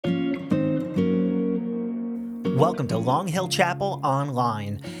Welcome to Long Hill Chapel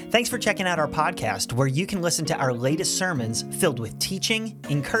Online. Thanks for checking out our podcast, where you can listen to our latest sermons filled with teaching,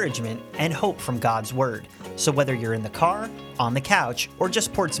 encouragement, and hope from God's Word. So whether you're in the car, on the couch, or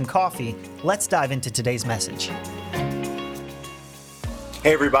just poured some coffee, let's dive into today's message.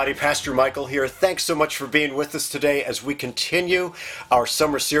 Hey everybody, Pastor Michael here. Thanks so much for being with us today as we continue our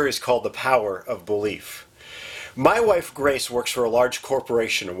summer series called The Power of Belief. My wife, Grace, works for a large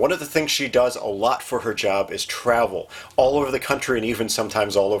corporation, and one of the things she does a lot for her job is travel all over the country and even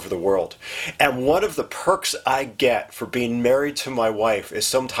sometimes all over the world. And one of the perks I get for being married to my wife is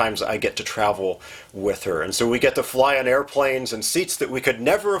sometimes I get to travel with her. And so we get to fly on airplanes and seats that we could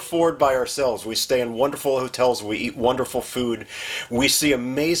never afford by ourselves. We stay in wonderful hotels, we eat wonderful food, we see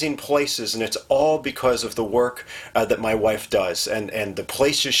amazing places, and it's all because of the work that my wife does and the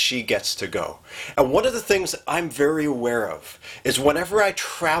places she gets to go. And one of the things I'm very aware of is whenever I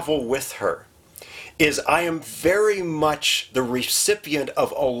travel with her, is I am very much the recipient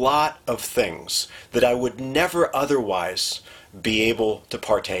of a lot of things that I would never otherwise be able to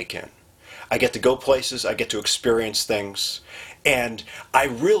partake in. I get to go places, I get to experience things, and I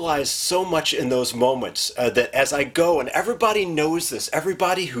realize so much in those moments that as I go, and everybody knows this,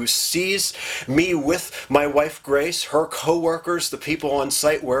 everybody who sees me with my wife Grace, her co-workers, the people on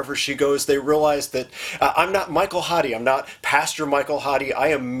site wherever she goes, they realize that I'm not Michael Hottie, I'm not Pastor Michael Hottie, I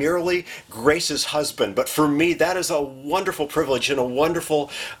am merely Grace's husband. But for me, that is a wonderful privilege and a wonderful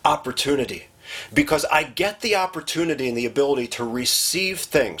opportunity. Because I get the opportunity and the ability to receive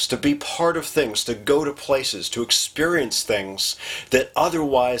things, to be part of things, to go to places, to experience things that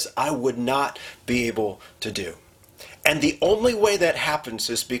otherwise I would not be able to do. And the only way that happens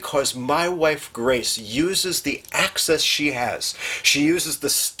is because my wife Grace uses the access she has. She uses the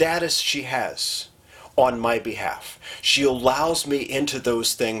status she has on my behalf. She allows me into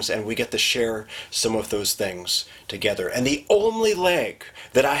those things, and we get to share some of those things together. And the only leg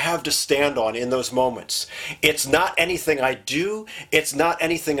that I have to stand on in those moments, it's not anything I do, it's not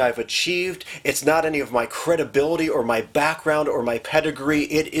anything I've achieved, it's not any of my credibility or my background or my pedigree.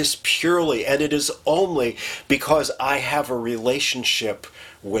 It is purely, and it is only because I have a relationship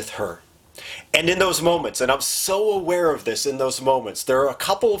with her. And in those moments, and I'm so aware of this in those moments, there are a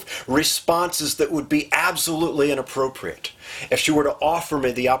couple of responses that would be absolutely inappropriate. If she were to offer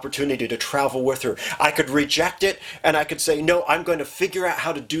me the opportunity to travel with her, I could reject it and I could say, no, I'm going to figure out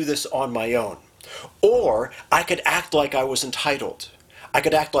how to do this on my own. Or I could act like I was entitled. I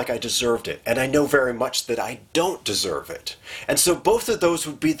could act like I deserved it, and I know very much that I don't deserve it. And so both of those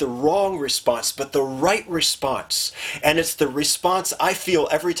would be the wrong response, but the right response. And it's the response I feel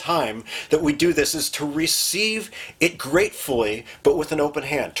every time that we do this is to receive it gratefully, but with an open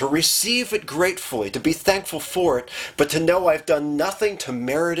hand. To receive it gratefully, to be thankful for it, but to know I've done nothing to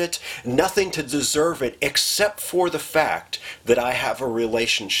merit it, nothing to deserve it, except for the fact that I have a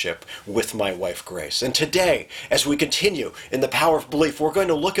relationship with my wife Grace. And today, as we continue in the power of belief, we're going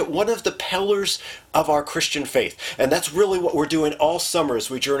to look at one of the pillars of our Christian faith. And that's really what we're doing all summer as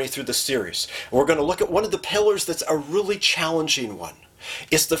we journey through the series. We're going to look at one of the pillars that's a really challenging one.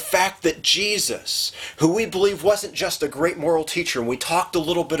 It's the fact that Jesus, who we believe wasn't just a great moral teacher, and we talked a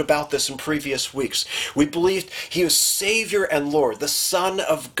little bit about this in previous weeks, we believed he was Savior and Lord, the Son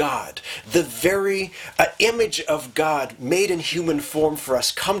of God, the very image of God made in human form for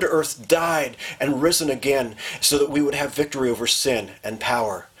us, come to earth, died, and risen again so that we would have victory over sin and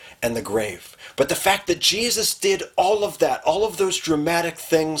power and the grave. But the fact that Jesus did all of that, all of those dramatic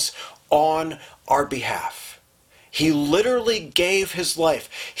things on our behalf. He literally gave his life.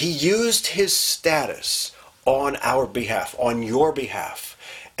 He used his status on our behalf, on your behalf,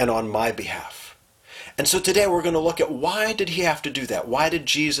 and on my behalf. And so today we're going to look at why did he have to do that? Why did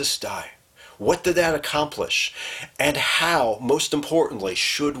Jesus die? What did that accomplish? And how, most importantly,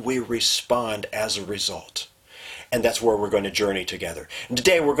 should we respond as a result? And that's where we're going to journey together. And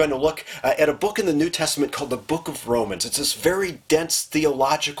today we're going to look at a book in the New Testament called the Book of Romans. It's this very dense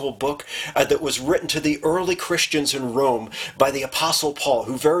theological book that was written to the early Christians in Rome by the Apostle Paul,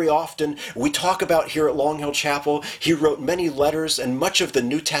 who very often we talk about here at Long Hill Chapel. He wrote many letters and much of the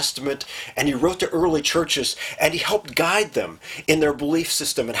New Testament, and he wrote to early churches, and he helped guide them in their belief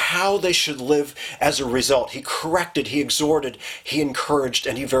system and how they should live as a result. He corrected, he exhorted, he encouraged,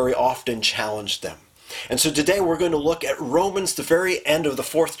 and he very often challenged them. And so today we're going to look at Romans, the very end of the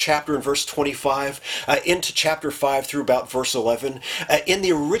 4th chapter in verse 25, into chapter 5 through about verse 11. In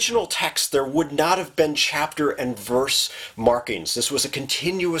the original text, there would not have been chapter and verse markings. This was a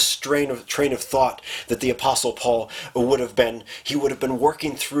continuous train of thought that the Apostle Paul would have been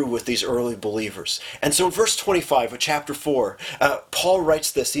working through with these early believers. And so in verse 25 of chapter 4, Paul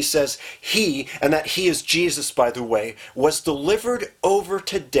writes this. He says, he, and that he is Jesus, by the way, was delivered over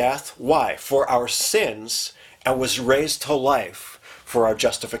to death. Why? For our sins, and was raised to life for our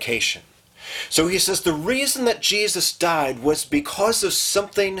justification. So he says the reason that Jesus died was because of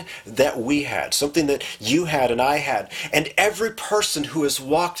something that we had, something that you had and I had, and every person who has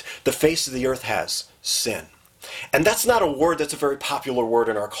walked the face of the earth has: sin. And that's not a word that's a very popular word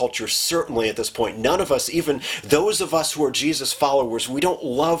in our culture, certainly at this point. None of us, even those of us who are Jesus followers, we don't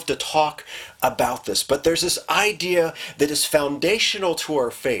love to talk about this. But there's this idea that is foundational to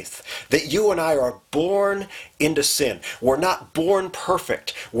our faith, that you and I are born into sin. We're not born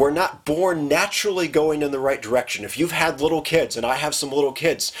perfect. We're not born naturally going in the right direction. If you've had little kids, and I have some little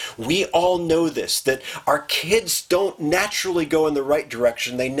kids, we all know this, that our kids don't naturally go in the right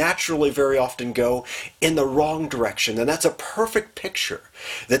direction. They naturally very often go in the wrong direction. And that's a perfect picture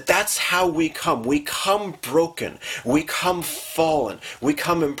that that's how we come. We come broken. We come fallen. We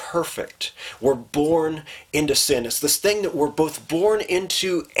come imperfect. We're born into sin. It's this thing that we're both born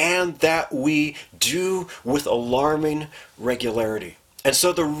into and that we do with alarming regularity. And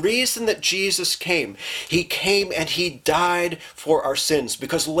so the reason that Jesus came, he came and he died for our sins,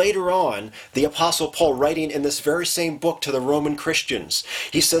 because later on, the Apostle Paul, writing in this very same book to the Roman Christians,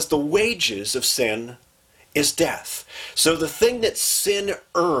 he says the wages of sin is death. So the thing that sin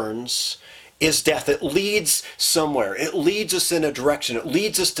earns is death. It leads somewhere. It leads us in a direction. It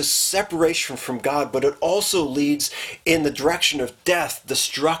leads us to separation from God, but it also leads in the direction of death,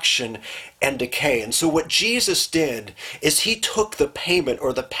 destruction, and decay. And so what Jesus did is he took the payment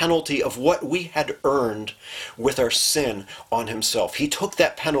or the penalty of what we had earned with our sin on himself. He took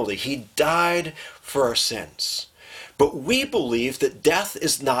that penalty. He died for our sins. But we believe that death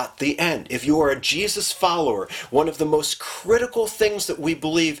is not the end. If you are a Jesus follower, one of the most critical things that we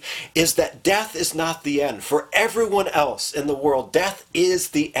believe is that death is not the end. For everyone else in the world, death is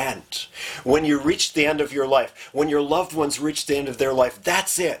the end. When you reach the end of your life, when your loved ones reach the end of their life,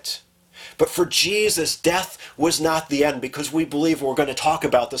 that's it. But for Jesus, death was not the end, because we believe, we're going to talk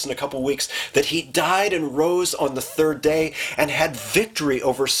about this in a couple of weeks, that he died and rose on the third day and had victory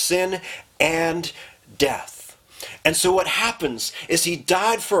over sin and death. And so what happens is he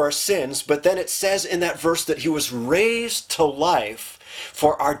died for our sins, but then it says in that verse that he was raised to life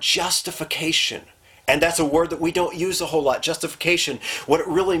for our justification. And that's a word that we don't use a whole lot, justification. What it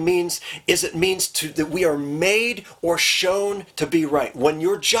really means is it means that we are made or shown to be right. When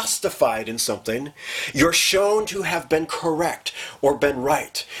you're justified in something, you're shown to have been correct or been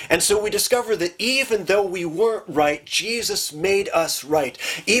right. And so we discover that even though we weren't right, Jesus made us right.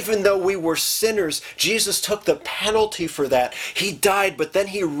 Even though we were sinners, Jesus took the penalty for that. He died, but then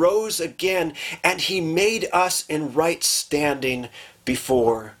he rose again, and he made us in right standing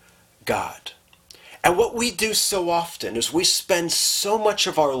before God. And what we do so often is we spend so much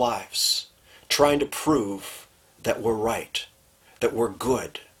of our lives trying to prove that we're right, that we're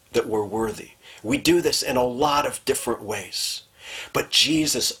good, that we're worthy. We do this in a lot of different ways. But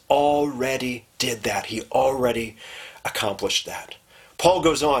Jesus already did that. He already accomplished that. Paul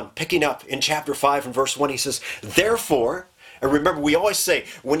goes on, picking up in chapter 5 and verse 1, he says, therefore, and remember, we always say,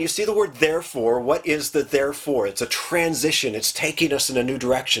 when you see the word therefore, what is the therefore? It's a transition. It's taking us in a new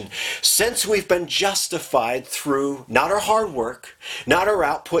direction. Since we've been justified through not our hard work, not our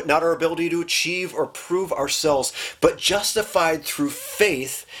output, not our ability to achieve or prove ourselves, but justified through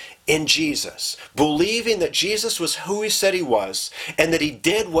faith in Jesus, believing that Jesus was who he said he was, and that he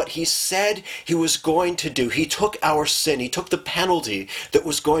did what he said he was going to do. He took our sin. He took the penalty that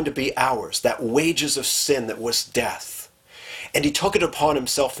was going to be ours, that wages of sin that was death. And he took it upon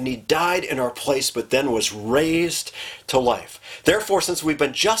himself, and he died in our place, but then was raised to life. Therefore, since we've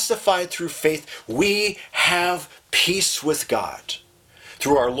been justified through faith, we have peace with God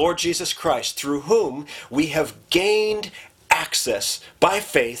through our Lord Jesus Christ, through whom we have gained access by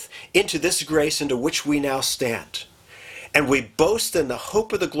faith into this grace into which we now stand. And we boast in the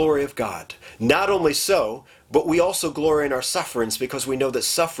hope of the glory of God. Not only so, but we also glory in our sufferings, because we know that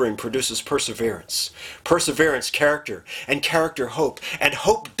suffering produces perseverance. Perseverance, character, and character, hope. And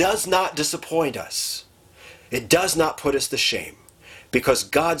hope does not disappoint us. It does not put us to shame, because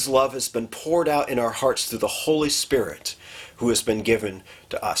God's love has been poured out in our hearts through the Holy Spirit who has been given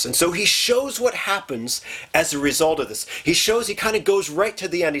to us. And so he shows what happens as a result of this. He kind of goes right to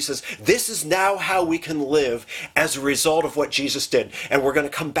the end. He says, this is now how we can live as a result of what Jesus did. And we're going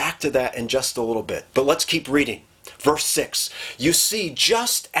to come back to that in just a little bit. But let's keep reading. Verse 6, you see,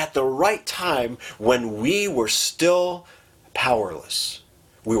 just at the right time when we were still powerless.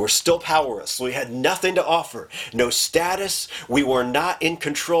 We were still powerless. We had nothing to offer. No status. We were not in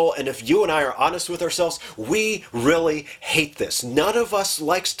control. And if you and I are honest with ourselves, we really hate this. None of us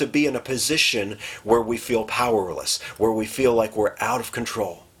likes to be in a position where we feel powerless, where we feel like we're out of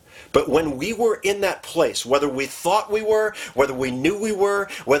control. But when we were in that place, whether we thought we were, whether we knew we were,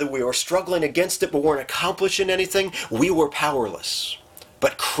 whether we were struggling against it but weren't accomplishing anything, we were powerless.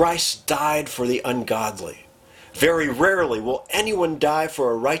 But Christ died for the ungodly. Very rarely will anyone die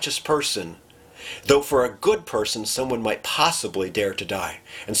for a righteous person, though for a good person someone might possibly dare to die.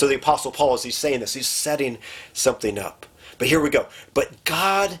 And so the Apostle Paul, as he's saying this, he's setting something up. But here we go. But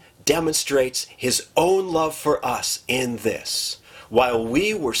God demonstrates his own love for us in this. While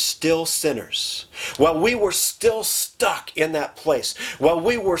we were still sinners, while we were still stuck in that place, while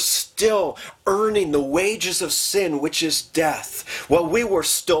we were still earning the wages of sin, which is death, while we were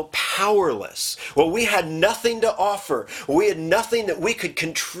still powerless, while we had nothing to offer, we had nothing that we could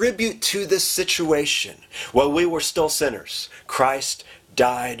contribute to this situation, while we were still sinners, Christ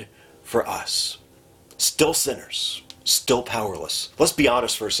died for us. Still sinners. Still powerless. Let's be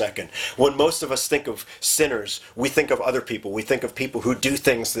honest for a second. When most of us think of sinners, we think of other people. We think of people who do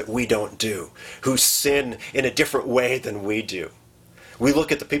things that we don't do, who sin in a different way than we do. We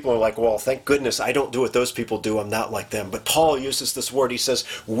look at the people and are like, well, thank goodness I don't do what those people do. I'm not like them. But Paul uses this word. He says,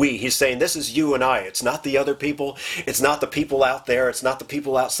 we. He's saying this is you and I. It's not the other people. It's not the people out there. It's not the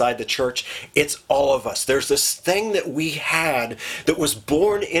people outside the church. It's all of us. There's this thing that we had that was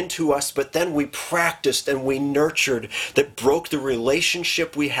born into us, but then we practiced and we nurtured that broke the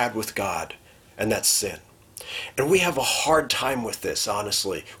relationship we had with God, and that's sin. And we have a hard time with this,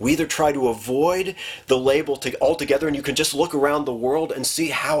 honestly. We either try to avoid the label altogether, and you can just look around the world and see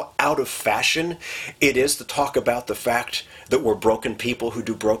how out of fashion it is to talk about the fact that we're broken people who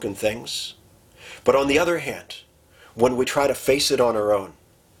do broken things. But on the other hand, when we try to face it on our own,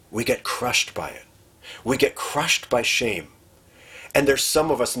 we get crushed by it. We get crushed by shame. And there's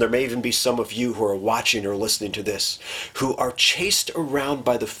some of us, and there may even be some of you who are watching or listening to this, who are chased around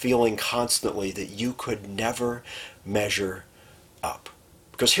by the feeling constantly that you could never measure up.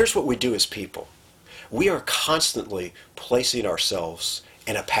 Because here's what we do as people. We are constantly placing ourselves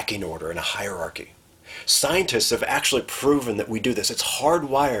in a pecking order, in a hierarchy. Scientists have actually proven that we do this. It's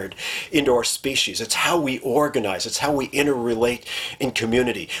hardwired into our species. It's how we organize. It's how we interrelate in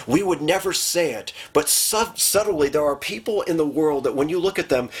community. We would never say it, but subtly there are people in the world that when you look at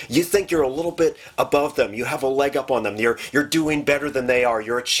them, you think you're a little bit above them. You have a leg up on them. You're doing better than they are.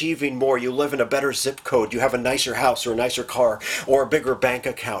 You're achieving more. You live in a better zip code. You have a nicer house or a nicer car or a bigger bank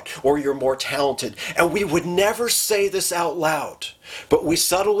account, or you're more talented. And we would never say this out loud. But we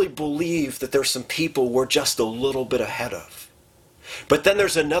subtly believe that there's some people we're just a little bit ahead of. But then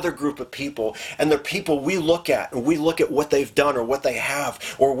there's another group of people, and they're people we look at, and we look at what they've done or what they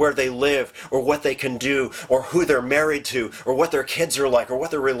have or where they live or what they can do or who they're married to or what their kids are like or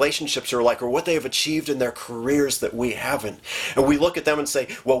what their relationships are like or what they have achieved in their careers that we haven't. And we look at them and say,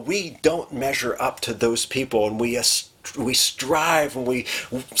 well, we don't measure up to those people, and we strive and we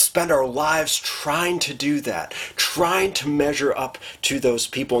spend our lives trying to do that, trying to measure up to those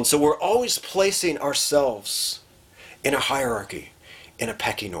people. And so we're always placing ourselves in a hierarchy, in a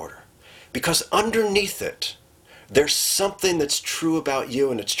pecking order. Because underneath it, there's something that's true about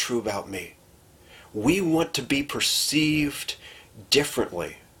you and it's true about me. We want to be perceived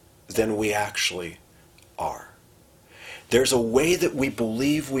differently than we actually are. There's a way that we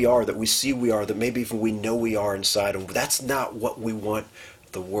believe we are, that we see we are, that maybe even we know we are inside, and that's not what we want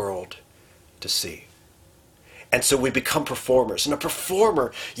the world to see. And so we become performers. And a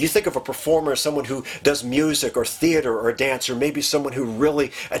performer, you think of a performer as someone who does music or theater or dance, or maybe someone who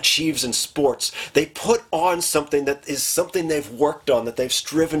really achieves in sports. They put on something that is something they've worked on, that they've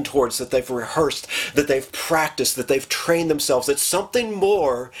striven towards, that they've rehearsed, that they've practiced, that they've trained themselves. It's something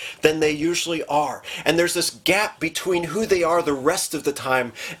more than they usually are. And there's this gap between who they are the rest of the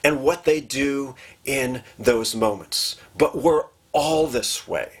time and what they do in those moments. But we're all this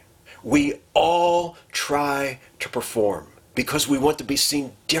way. We all try to perform because we want to be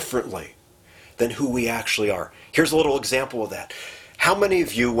seen differently than who we actually are. Here's a little example of that. How many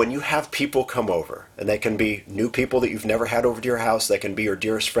of you, when you have people come over, and they can be new people that you've never had over to your house, they can be your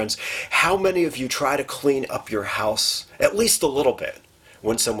dearest friends, how many of you try to clean up your house at least a little bit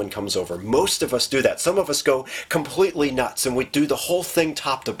when someone comes over. Most of us do that. Some of us go completely nuts and we do the whole thing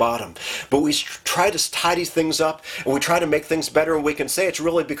top to bottom. But we try to tidy things up and we try to make things better, and we can say it's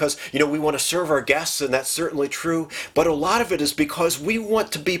really because, we want to serve our guests, and that's certainly true. But a lot of it is because we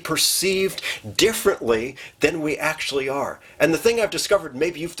want to be perceived differently than we actually are. And the thing I've discovered,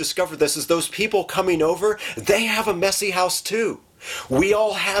 maybe you've discovered this, is those people coming over, they have a messy house too. We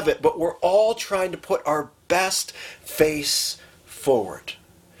all have it, but we're all trying to put our best face forward.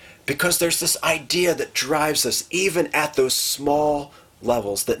 Because there's this idea that drives us, even at those small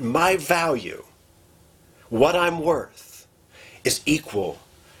levels, that my value, what I'm worth, is equal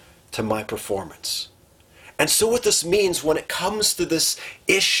to my performance. And so what this means when it comes to this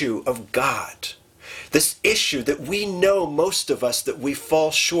issue of God, this issue that we know, most of us, that we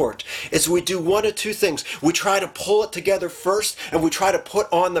fall short, is we do one of two things. We try to pull it together first and we try to put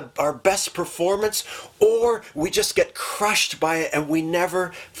on our best performance, or we just get crushed by it and we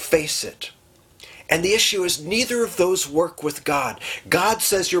never face it. And the issue is neither of those work with God. God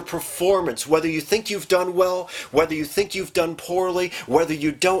says your performance, whether you think you've done well, whether you think you've done poorly, whether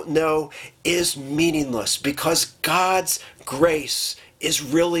you don't know, is meaningless, because God's grace is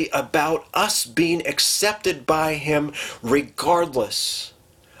really about us being accepted by Him regardless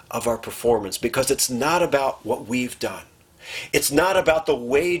of our performance, because it's not about what we've done. It's not about the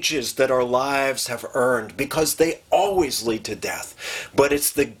wages that our lives have earned, because they always lead to death. But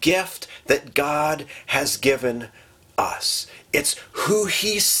it's the gift that God has given us. It's who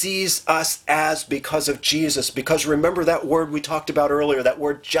He sees us as because of Jesus. Because remember that word we talked about earlier, that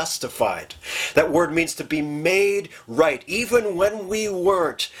word justified. That word means to be made right. Even when we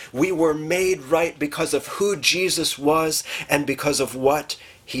weren't, we were made right because of who Jesus was and because of what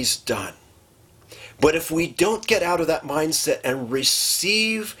He's done. But if we don't get out of that mindset and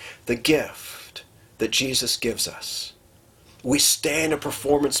receive the gift that Jesus gives us, we stay in a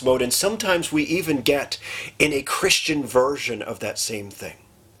performance mode, and sometimes we even get in a Christian version of that same thing.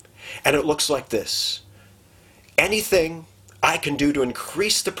 And it looks like this: anything I can do to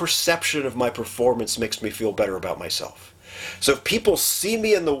increase the perception of my performance makes me feel better about myself. So if people see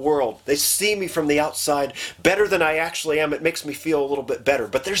me in the world, they see me from the outside better than I actually am, it makes me feel a little bit better.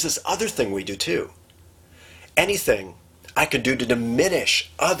 But there's this other thing we do too. Anything I can do to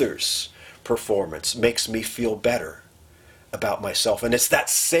diminish others' performance makes me feel better about myself. And it's that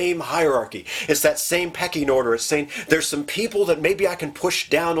same hierarchy. It's that same pecking order. It's saying there's some people that maybe I can push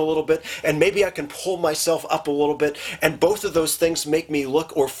down a little bit, and maybe I can pull myself up a little bit, and both of those things make me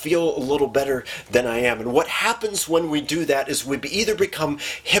look or feel a little better than I am. And what happens when we do that is we either become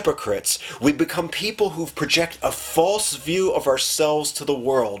hypocrites, we become people who project a false view of ourselves to the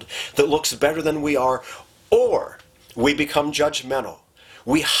world that looks better than we are, or we become judgmental.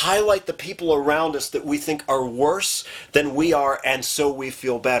 We highlight the people around us that we think are worse than we are, and so we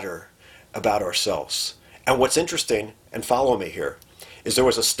feel better about ourselves. And what's interesting, and follow me here, is there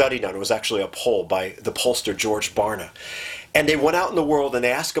was a study done. It was actually a poll by the pollster George Barna. And they went out in the world and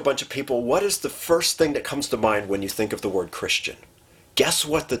they asked a bunch of people, what is the first thing that comes to mind when you think of the word Christian? Guess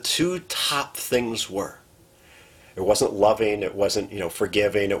what the two top things were? It wasn't loving, it wasn't,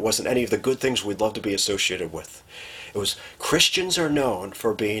 forgiving, it wasn't any of the good things we'd love to be associated with. It was Christians are known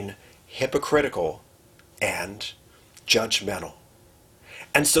for being hypocritical and judgmental.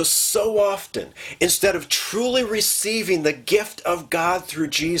 And so often, instead of truly receiving the gift of God through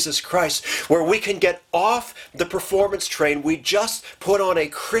Jesus Christ, where we can get off the performance train, we just put on a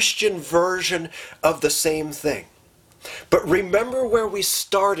Christian version of the same thing. But remember where we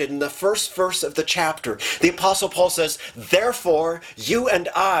started in the first verse of the chapter. The Apostle Paul says, therefore, you and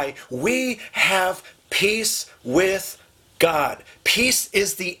I, we have peace with God. Peace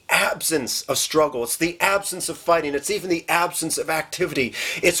is the absence of struggle. It's the absence of fighting. It's even the absence of activity.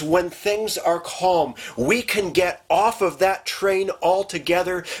 It's when things are calm. We can get off of that train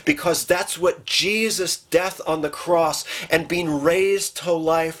altogether, because that's what Jesus' death on the cross and being raised to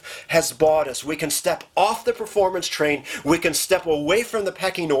life has bought us. We can step off the performance train. We can step away from the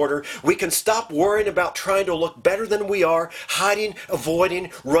pecking order. We can stop worrying about trying to look better than we are, hiding,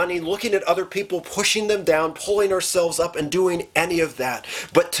 avoiding, running, looking at other people, pushing them down, pulling ourselves up, and doing any of that.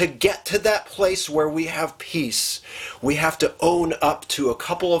 But to get to that place where we have peace, we have to own up to a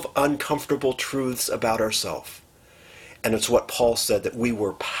couple of uncomfortable truths about ourselves. And it's what Paul said, that we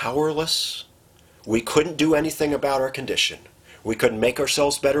were powerless. We couldn't do anything about our condition. We couldn't make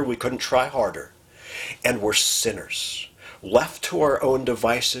ourselves better. We couldn't try harder. And we're sinners. Left to our own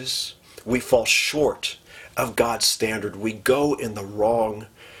devices, we fall short of God's standard. We go in the wrong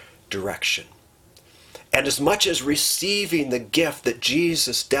direction. And as much as receiving the gift that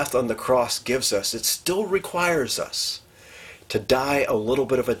Jesus' death on the cross gives us, it still requires us to die a little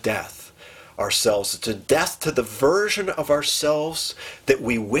bit of a death ourselves, to death to the version of ourselves that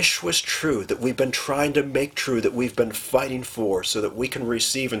we wish was true, that we've been trying to make true, that we've been fighting for, so that we can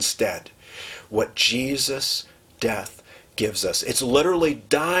receive instead what Jesus' death gives us. It's literally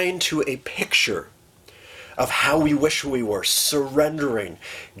dying to a picture of how we wish we were, surrendering,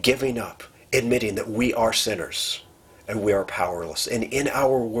 giving up, admitting that we are sinners and we are powerless. And in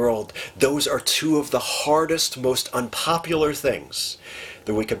our world, those are two of the hardest, most unpopular things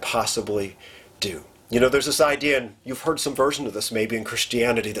that we could possibly do. You know, there's this idea, and you've heard some version of this maybe in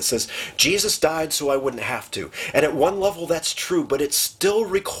Christianity, that says, Jesus died so I wouldn't have to. And at one level that's true, but it still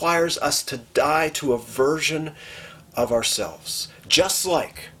requires us to die to a version of ourselves. Just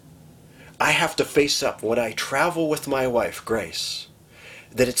like I have to face up when I travel with my wife, Grace,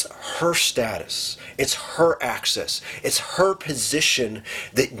 that it's her status, it's her access, it's her position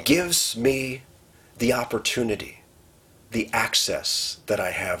that gives me the opportunity, the access that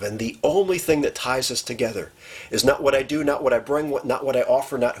I have. And the only thing that ties us together is not what I do, not what I bring, not what I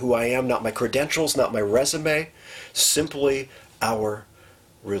offer, not who I am, not my credentials, not my resume, simply our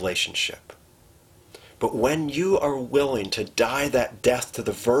relationship. But when you are willing to die that death to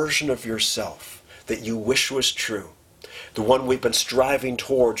the version of yourself that you wish was true, the one we've been striving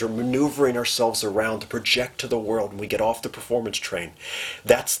towards or maneuvering ourselves around to project to the world, and we get off the performance train,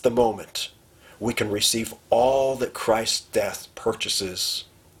 that's the moment we can receive all that Christ's death purchases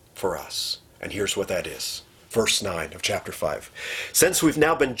for us. And here's what that is. Verse 9 of chapter 5. Since we've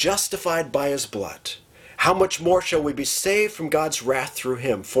now been justified by his blood, how much more shall we be saved from God's wrath through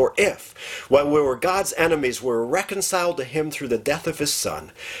him? For if, while we were God's enemies, we were reconciled to him through the death of his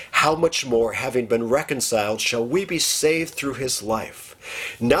Son, how much more, having been reconciled, shall we be saved through his life?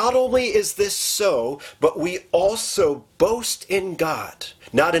 Not only is this so, but we also boast in God,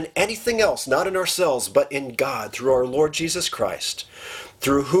 not in anything else, not in ourselves, but in God, through our Lord Jesus Christ,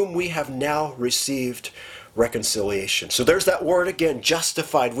 through whom we have now received reconciliation. So there's that word again,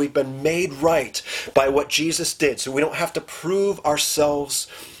 justified. We've been made right by what Jesus did, so we don't have to prove ourselves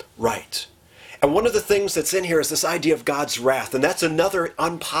right. And one of the things that's in here is this idea of God's wrath, and that's another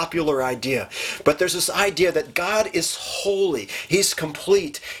unpopular idea. But there's this idea that God is holy, he's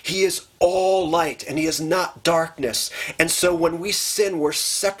complete, he is all light, and he is not darkness. And so when we sin, we're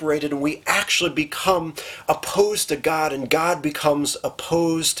separated, and we actually become opposed to God, and God becomes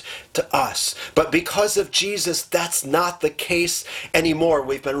opposed to us. But because of Jesus, that's not the case anymore.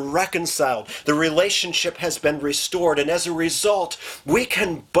 We've been reconciled. The relationship has been restored, and as a result, we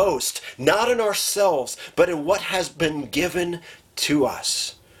can boast, not in ourselves, but in what has been given to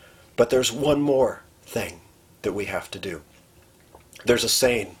us. But there's one more thing that we have to do. There's a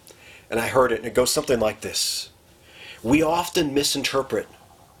saying, and I heard it, and it goes something like this. We often misinterpret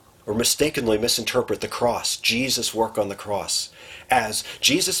or mistakenly misinterpret the cross, Jesus' work on the cross, as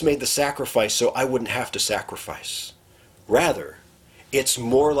Jesus made the sacrifice so I wouldn't have to sacrifice. Rather, it's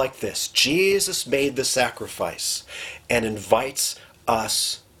more like this. Jesus made the sacrifice and invites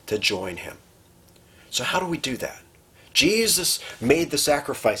us to join him. So how do we do that? Jesus made the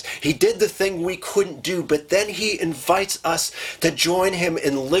sacrifice. He did the thing we couldn't do, but then he invites us to join him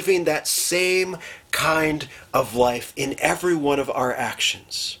in living that same kind of life in every one of our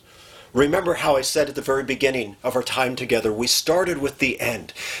actions. Remember how I said at the very beginning of our time together, we started with the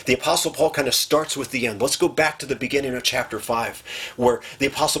end. The Apostle Paul kind of starts with the end. Let's go back to the beginning of chapter 5, where the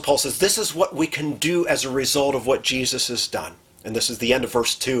Apostle Paul says, this is what we can do as a result of what Jesus has done. And this is the end of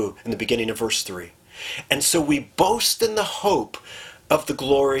verse 2 and the beginning of verse 3. And so we boast in the hope of the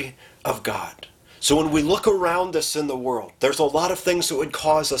glory of God. So when we look around us in the world, there's a lot of things that would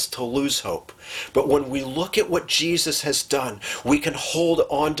cause us to lose hope. But when we look at what Jesus has done, we can hold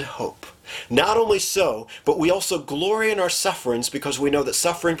on to hope. Not only so, but we also glory in our sufferings because we know that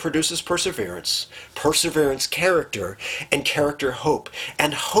suffering produces perseverance, perseverance character, and character hope.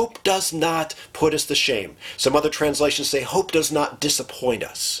 And hope does not put us to shame. Some other translations say hope does not disappoint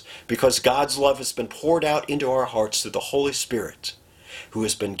us because God's love has been poured out into our hearts through the Holy Spirit who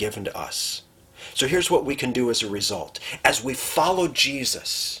has been given to us. So here's what we can do as a result. As we follow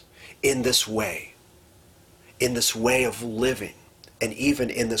Jesus in this way of living, and even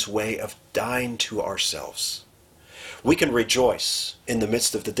in this way of dying to ourselves, we can rejoice in the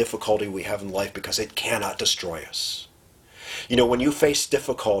midst of the difficulty we have in life because it cannot destroy us. You know, when you face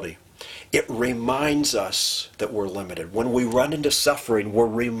difficulty, it reminds us that we're limited. When we run into suffering, we're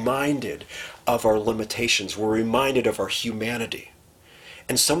reminded of our limitations. We're reminded of our humanity.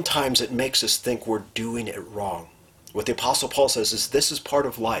 And sometimes it makes us think we're doing it wrong. What the Apostle Paul says is this is part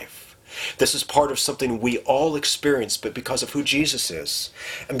of life. This is part of something we all experience, but because of who Jesus is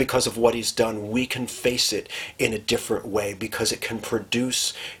and because of what he's done, we can face it in a different way because it can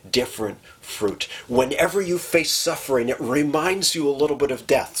produce different fruit. Whenever you face suffering, it reminds you a little bit of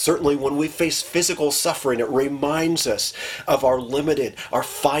death. Certainly when we face physical suffering, it reminds us of our limited, our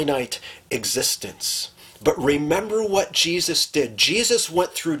finite existence. But remember what Jesus did. Jesus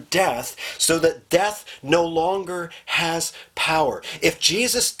went through death so that death no longer has power. If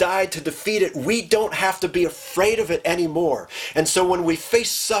Jesus died to defeat it, we don't have to be afraid of it anymore. And so when we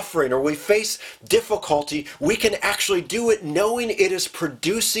face suffering or we face difficulty, we can actually do it knowing it is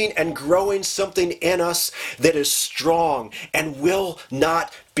producing and growing something in us that is strong and will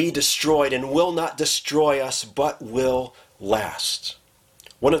not be destroyed and will not destroy us, but will last.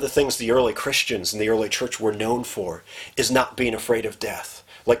 One of the things the early Christians in the early church were known for is not being afraid of death.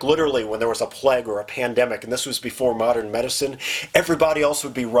 Like literally when there was a plague or a pandemic, and this was before modern medicine, everybody else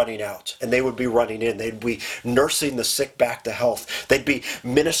would be running out and they would be running in. They'd be nursing the sick back to health. They'd be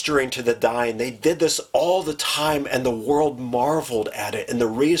ministering to the dying. They did this all the time and the world marveled at it. And the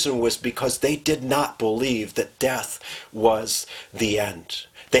reason was because they did not believe that death was the end.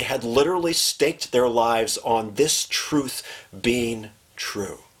 They had literally staked their lives on this truth being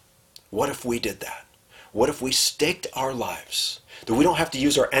true. What if we did that? What if we staked our lives? That we don't have to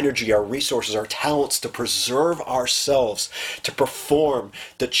use our energy, our resources, our talents to preserve ourselves, to perform,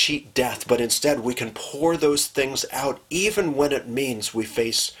 to cheat death, but instead we can pour those things out even when it means we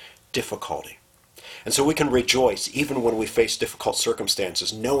face difficulty. And so we can rejoice even when we face difficult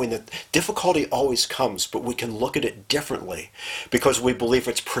circumstances, knowing that difficulty always comes, but we can look at it differently because we believe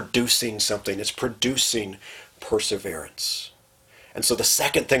it's producing something. It's producing perseverance. And so the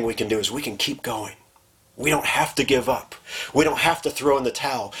second thing we can do is we can keep going. We don't have to give up. We don't have to throw in the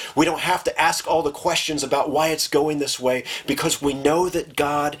towel. We don't have to ask all the questions about why it's going this way because we know that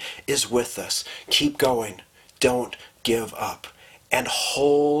God is with us. Keep going. Don't give up. And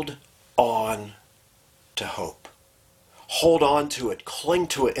hold on to hope. Hold on to it. Cling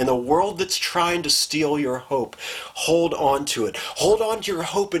to it. In a world that's trying to steal your hope, hold on to it. Hold on to your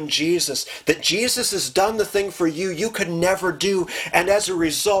hope in Jesus, that Jesus has done the thing for you you could never do. And as a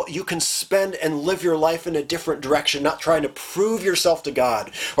result, you can spend and live your life in a different direction, not trying to prove yourself to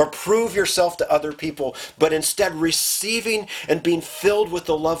God or prove yourself to other people, but instead receiving and being filled with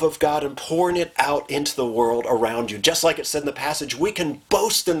the love of God and pouring it out into the world around you. Just like it said in the passage, we can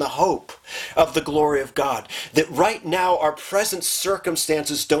boast in the hope of the glory of God, that right now our present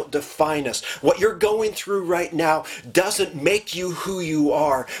circumstances don't define us. What you're going through right now doesn't make you who you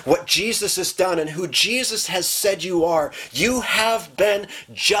are. What Jesus has done and who Jesus has said you are, you have been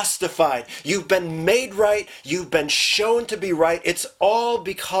justified. You've been made right. You've been shown to be right. It's all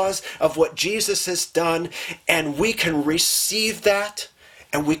because of what Jesus has done, and we can receive that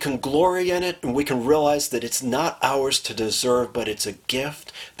and we can glory in it, and we can realize that it's not ours to deserve, but it's a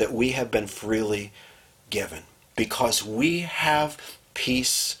gift that we have been freely given. Because we have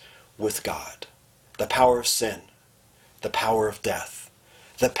peace with God. The power of sin, the power of death,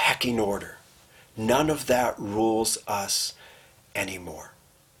 the pecking order, none of that rules us anymore.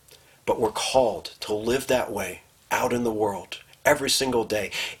 But we're called to live that way out in the world every single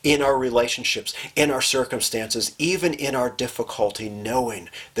day, in our relationships, in our circumstances, even in our difficulty, knowing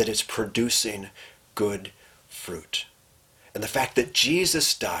that it's producing good fruit. And the fact that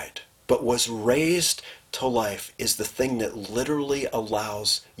Jesus died but was raised to life is the thing that literally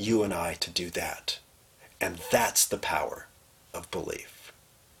allows you and I to do that. And that's the power of belief.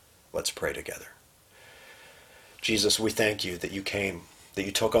 Let's pray together. Jesus, we thank you that you came, that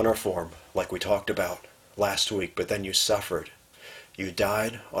you took on our form, like we talked about last week, but then you suffered. You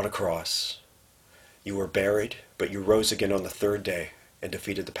died on a cross. You were buried, but you rose again on the third day and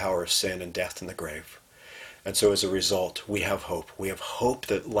defeated the power of sin and death in the grave. And so as a result, we have hope. We have hope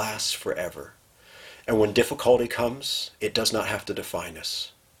that lasts forever. And when difficulty comes, it does not have to define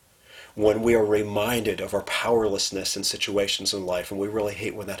us. When we are reminded of our powerlessness in situations in life, and we really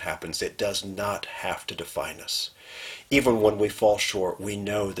hate when that happens, it does not have to define us. Even when we fall short, we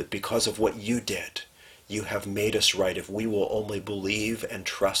know that because of what you did, you have made us right if we will only believe and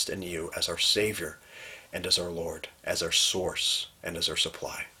trust in you as our Savior and as our Lord, as our source and as our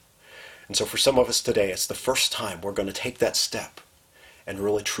supply. And so for some of us today, it's the first time we're going to take that step and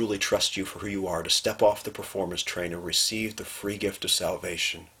really truly trust you for who you are, to step off the performance train and receive the free gift of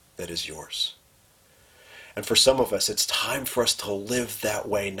salvation that is yours. And for some of us, it's time for us to live that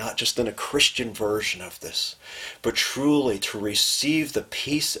way, not just in a Christian version of this, but truly to receive the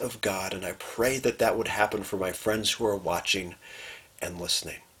peace of God. And I pray that that would happen for my friends who are watching and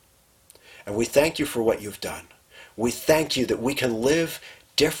listening. And we thank you for what you've done. We thank you that we can live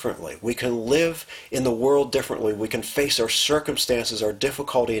differently. We can live in the world differently. We can face our circumstances, our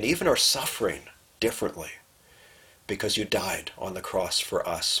difficulty, and even our suffering differently. Because you died on the cross for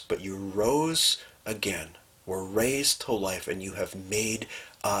us, but you rose again, were raised to life, and you have made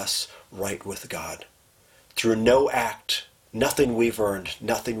us right with God. Through no act, nothing we've earned,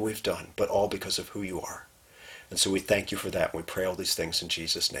 nothing we've done, but all because of who you are. And so we thank you for that, and we pray all these things in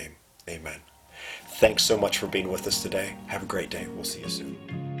Jesus' name. Amen. Thanks so much for being with us today. Have a great day. We'll see you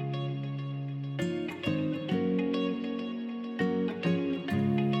soon.